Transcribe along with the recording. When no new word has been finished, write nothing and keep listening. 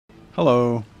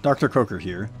Hello, Dr. Croker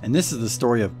here, and this is the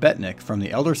story of Betnikh from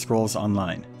the Elder Scrolls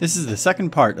Online. This is the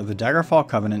second part of the Daggerfall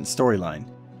Covenant storyline.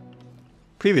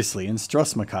 Previously in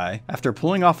Strosmakai, after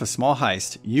pulling off a small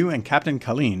heist, you and Captain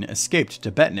Colleen escaped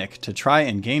to Betnikh to try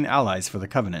and gain allies for the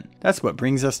Covenant. That's what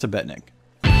brings us to Betnikh.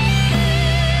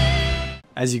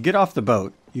 As you get off the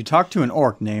boat, you talk to an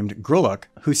orc named Gruluk,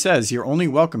 who says you're only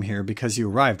welcome here because you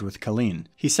arrived with Colleen.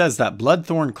 He says that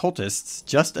Bloodthorn cultists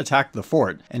just attacked the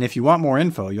fort, and if you want more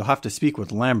info, you'll have to speak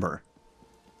with Lambur.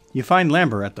 You find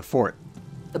Lambur at the fort.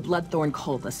 The Bloodthorn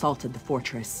cult assaulted the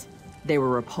fortress. They were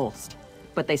repulsed,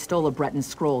 but they stole a Breton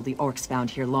scroll the orcs found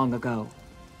here long ago.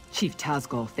 Chief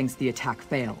Tazgol thinks the attack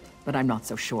failed, but I'm not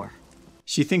so sure.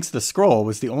 She thinks the scroll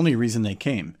was the only reason they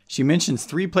came. She mentions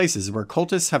 3 places where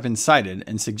cultists have been sighted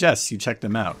and suggests you check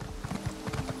them out.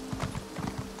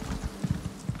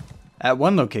 At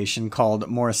one location called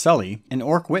Morriselli, an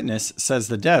orc witness says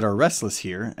the dead are restless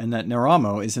here and that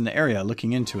Neramo is in the area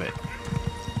looking into it.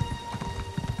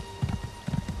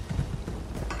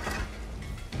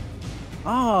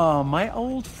 Ah, my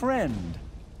old friend.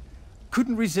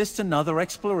 Couldn't resist another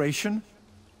exploration?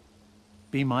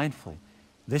 Be mindful.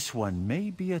 This one may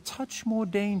be a touch more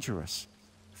dangerous.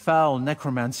 Foul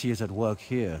necromancy is at work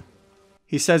here.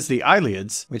 He says the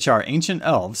Iliads, which are ancient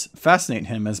elves, fascinate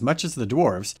him as much as the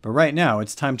dwarves, but right now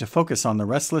it's time to focus on the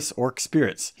restless orc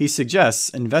spirits. He suggests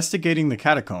investigating the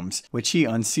catacombs, which he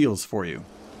unseals for you.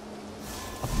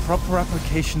 A proper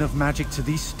application of magic to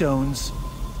these stones,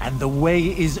 and the way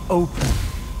is open.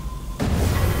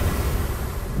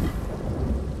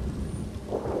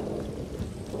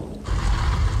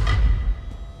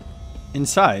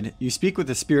 Inside, you speak with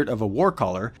the spirit of a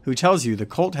warcaller who tells you the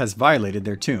cult has violated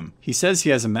their tomb. He says he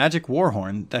has a magic war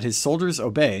horn that his soldiers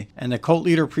obey, and the cult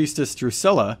leader priestess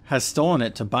Drusilla has stolen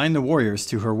it to bind the warriors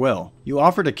to her will. You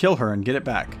offer to kill her and get it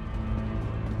back.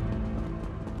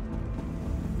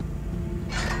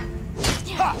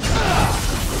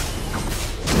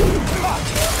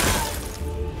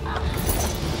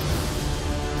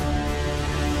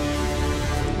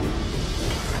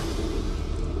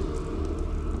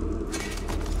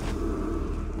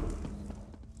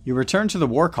 You return to the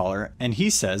warcaller, and he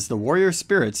says the warrior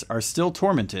spirits are still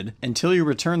tormented until you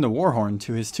return the warhorn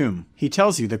to his tomb. He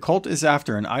tells you the cult is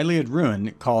after an Iliad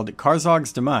ruin called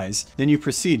Karzog's Demise, then you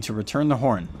proceed to return the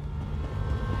horn.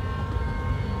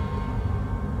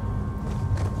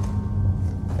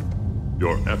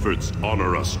 Your efforts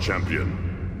honor us, champion.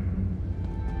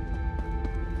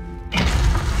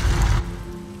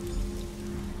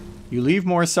 You leave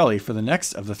Morriselli for the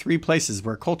next of the 3 places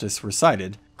where cultists were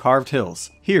sighted, Carved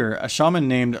Hills. Here, a shaman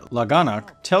named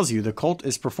Laganak tells you the cult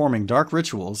is performing dark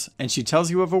rituals, and she tells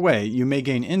you of a way you may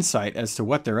gain insight as to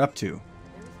what they're up to.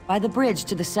 By the bridge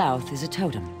to the south is a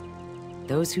totem.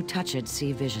 Those who touch it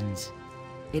see visions.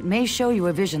 It may show you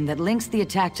a vision that links the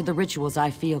attack to the rituals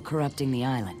I feel corrupting the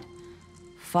island.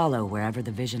 Follow wherever the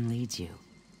vision leads you.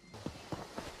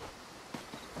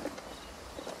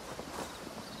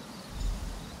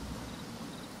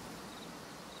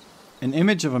 An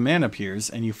image of a man appears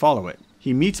and you follow it.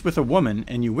 He meets with a woman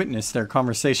and you witness their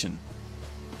conversation.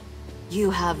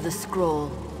 You have the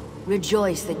scroll.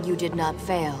 Rejoice that you did not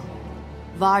fail.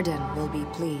 Varden will be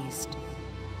pleased.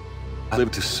 I live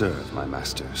to serve my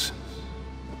masters.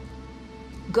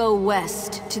 Go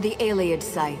west to the Iliad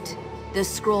site. The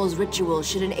scroll's ritual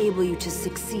should enable you to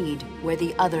succeed where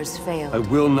the others failed. I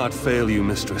will not fail you,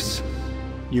 mistress.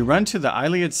 You run to the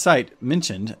Iliad site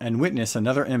mentioned and witness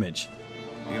another image.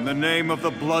 In the name of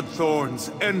the Bloodthorns,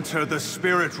 enter the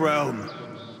spirit realm.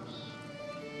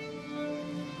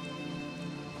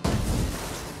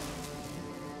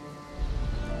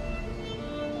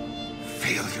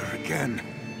 Failure again.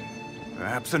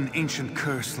 Perhaps an ancient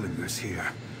curse lingers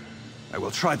here. I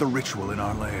will try the ritual in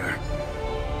our lair.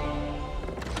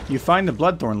 You find the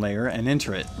Bloodthorn lair and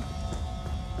enter it.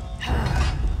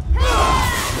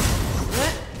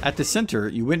 At the center,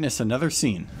 you witness another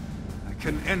scene.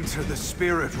 Can enter the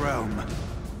spirit realm.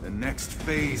 The next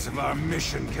phase of our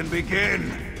mission can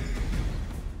begin.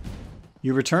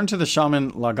 You return to the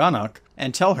shaman Laganak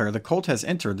and tell her the cult has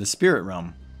entered the spirit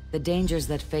realm. The dangers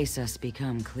that face us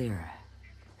become clearer.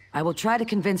 I will try to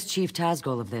convince Chief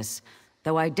Tazgol of this,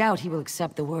 though I doubt he will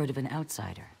accept the word of an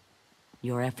outsider.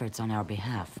 Your efforts on our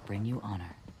behalf bring you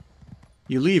honor.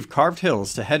 You leave Carved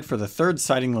Hills to head for the 3rd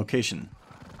sighting location.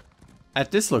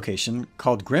 At this location,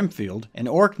 called Grimfield, an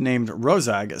orc named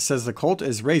Rozag says the cult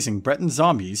is raising Breton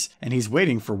zombies, and he's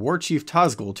waiting for War Chief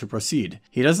Tazgol to proceed.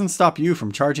 He doesn't stop you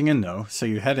from charging in though, so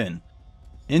you head in.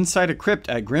 Inside a crypt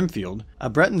at Grimfield, a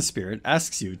Breton spirit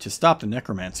asks you to stop the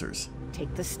necromancers.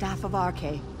 Take the Staff of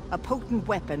Arche, a potent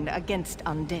weapon against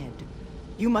undead.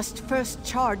 You must first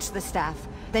charge the staff,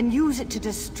 then use it to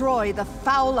destroy the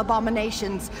foul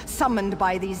abominations summoned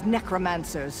by these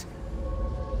necromancers.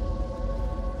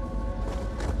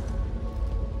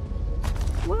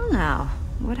 Well now,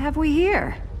 what have we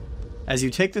here? As you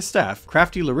take the staff,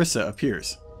 crafty Larissa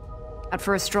appears. Out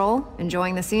for a stroll?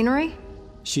 Enjoying the scenery?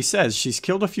 She says she's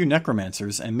killed a few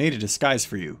necromancers and made a disguise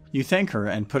for you. You thank her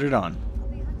and put it on.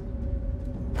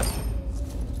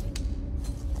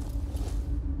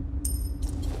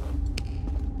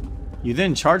 You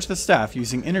then charge the staff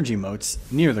using energy motes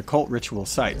near the cult ritual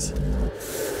sites.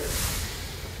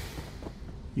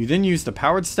 You then use the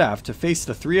powered staff to face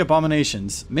the 3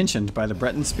 abominations mentioned by the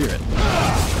Breton spirit.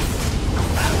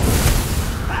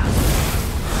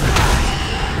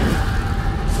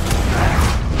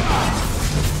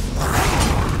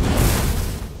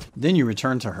 Then you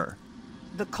return to her.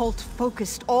 The cult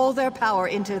focused all their power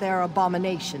into their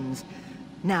abominations.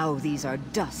 Now these are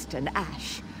dust and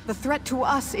ash. The threat to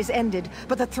us is ended,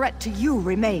 but the threat to you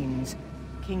remains.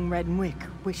 King Redwick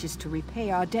wishes to repay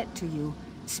our debt to you.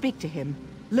 Speak to him.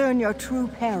 Learn your true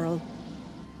peril.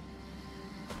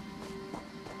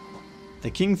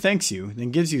 The king thanks you, then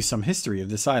gives you some history of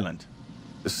this island.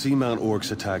 The Seamount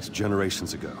Orcs attacked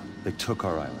generations ago. They took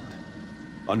our island.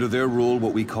 Under their rule,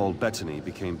 what we called Betnikh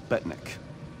became Betnikh.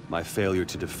 My failure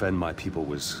to defend my people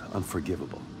was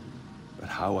unforgivable. But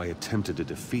how I attempted to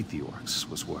defeat the Orcs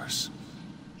was worse.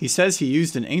 He says he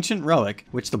used an ancient relic,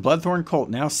 which the Bloodthorn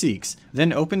cult now seeks,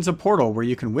 then opens a portal where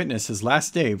you can witness his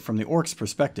last day from the Orcs'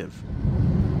 perspective.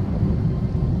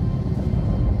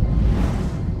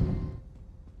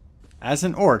 As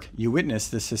an Orc, you witness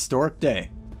this historic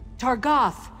day.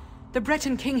 Targoth! The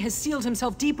Breton king has sealed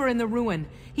himself deeper in the ruin.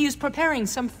 He is preparing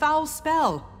some foul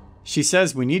spell. She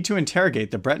says we need to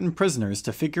interrogate the Breton prisoners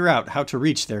to figure out how to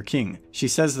reach their king. She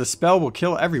says the spell will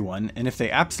kill everyone, and if they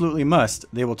absolutely must,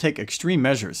 they will take extreme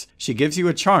measures. She gives you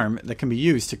a charm that can be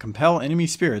used to compel enemy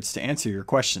spirits to answer your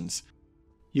questions.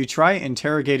 You try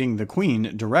interrogating the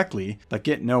queen directly, but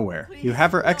get nowhere. You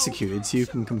have her executed so you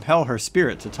can compel her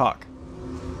spirit to talk.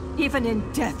 Even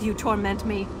in death you torment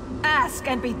me. Ask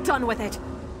and be done with it.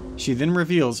 She then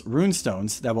reveals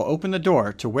runestones that will open the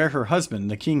door to where her husband,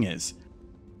 the king, is.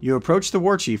 You approach the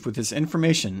war chief with this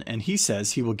information, and he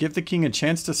says he will give the king a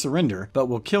chance to surrender, but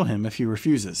will kill him if he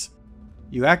refuses.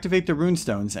 You activate the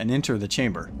runestones and enter the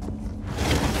chamber.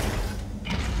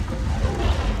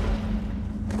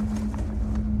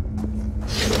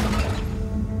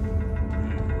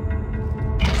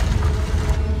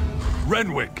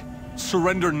 Renwick,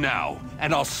 surrender now,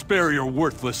 and I'll spare your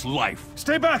worthless life.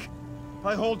 Stay back!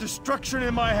 I hold destruction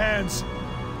in my hands.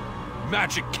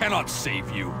 Magic cannot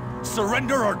save you.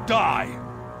 Surrender or die!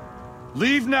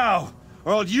 Leave now,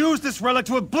 or I'll use this relic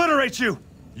to obliterate you!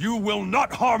 You will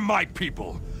not harm my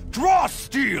people! Draw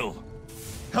steel!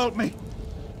 Help me!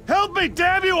 Help me,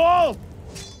 damn you all!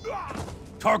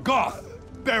 Targoth,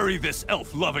 bury this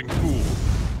elf-loving fool!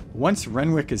 Once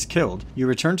Renwick is killed, you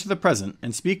return to the present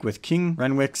and speak with King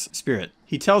Renwick's spirit.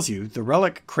 He tells you the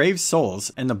relic craves souls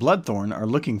and the Bloodthorn are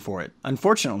looking for it.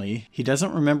 Unfortunately, he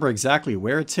doesn't remember exactly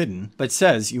where it's hidden, but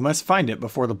says you must find it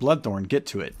before the Bloodthorn get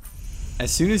to it. As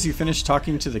soon as you finish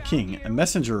talking to the king, a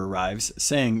messenger arrives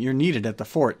saying you're needed at the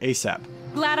fort ASAP.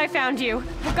 Glad I found you.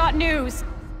 I've got news.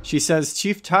 She says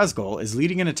Chief Tazgol is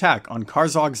leading an attack on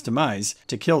Karzog's demise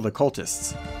to kill the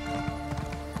cultists.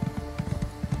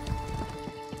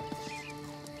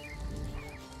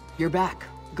 You're back.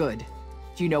 Good.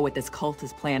 Do you know what this cult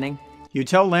is planning? You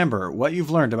tell Lambert what you've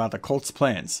learned about the cult's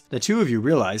plans. The two of you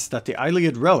realize that the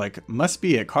Iliad relic must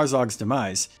be at Karzog's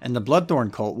demise, and the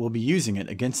Bloodthorn cult will be using it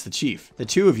against the chief. The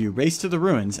two of you race to the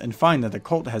ruins and find that the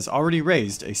cult has already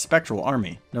raised a spectral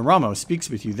army. Naramo speaks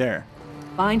with you there.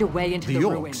 Find a way into the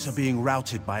orcs ruins. are being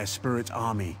routed by a spirit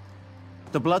army.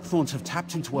 The Bloodthorns have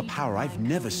tapped into a power I've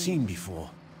never seen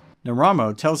before.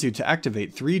 Naramo tells you to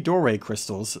activate 3 doorway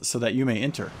crystals so that you may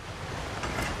enter.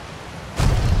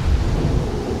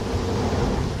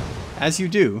 As you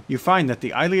do, you find that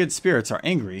the Iliad spirits are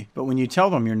angry, but when you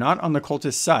tell them you're not on the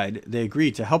cultist side, they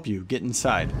agree to help you get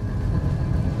inside.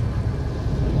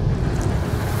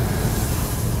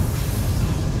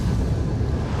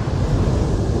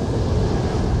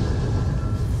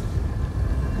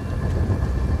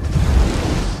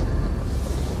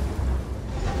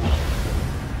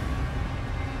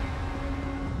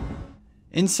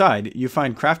 Inside, you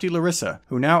find crafty Larissa,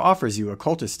 who now offers you a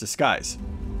cultist disguise.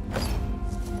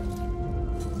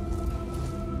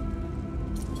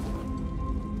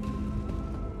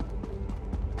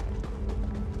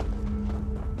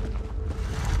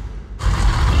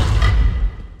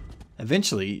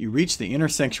 Eventually, you reach the inner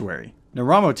sanctuary.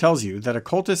 Naramo tells you that a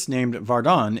cultist named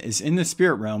Vardan is in the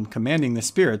spirit realm commanding the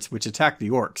spirits which attack the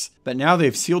orcs, but now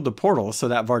they've sealed the portal so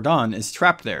that Vardan is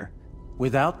trapped there.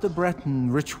 Without the Breton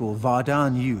ritual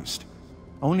Vardan used,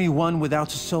 only one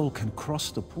without a soul can cross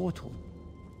the portal.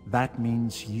 That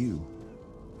means you.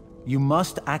 You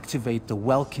must activate the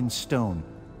Welkin Stone,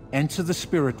 enter the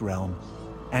spirit realm,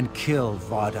 and kill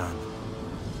Vardan.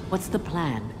 What's the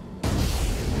plan?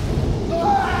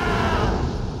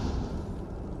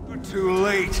 Too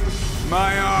late.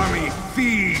 My army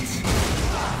feeds.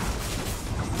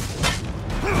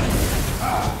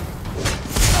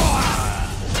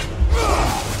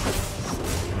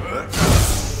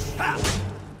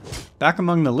 Back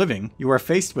among the living, you are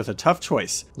faced with a tough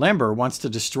choice. Lambert wants to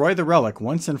destroy the relic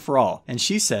once and for all, and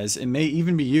she says it may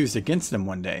even be used against them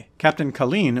one day. Captain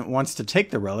Colleen wants to take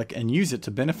the relic and use it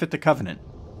to benefit the Covenant.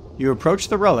 You approach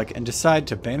the relic and decide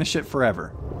to banish it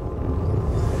forever.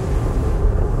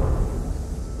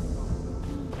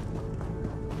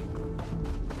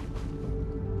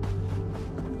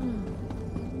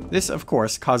 This, of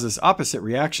course, causes opposite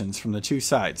reactions from the two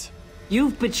sides.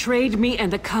 You've betrayed me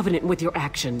and the Covenant with your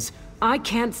actions. I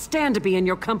can't stand to be in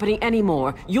your company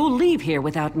anymore. You'll leave here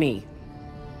without me.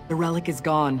 The relic is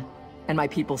gone, and my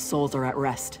people's souls are at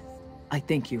rest. I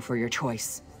thank you for your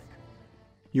choice.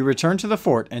 You return to the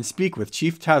fort and speak with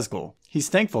Chief Tazgul. He's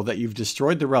thankful that you've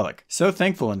destroyed the relic. So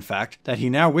thankful, in fact, that he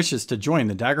now wishes to join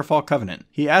the Daggerfall Covenant.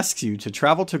 He asks you to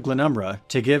travel to Glenumbra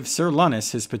to give Sir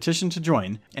Lunnis his petition to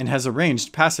join, and has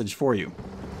arranged passage for you.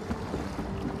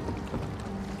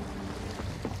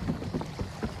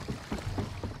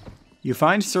 You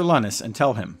find Sir Lunnis and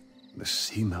tell him. The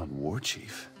Seamount War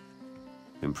Chief?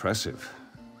 Impressive.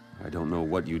 I don't know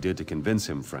what you did to convince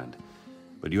him, friend.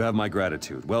 But you have my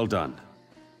gratitude. Well done.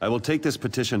 I will take this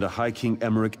petition to High King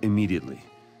Emmerich immediately.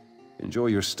 Enjoy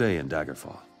your stay in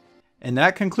Daggerfall. And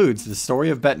that concludes the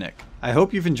story of Betnikh. I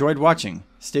hope you've enjoyed watching.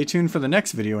 Stay tuned for the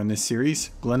next video in this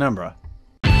series, Glenumbra.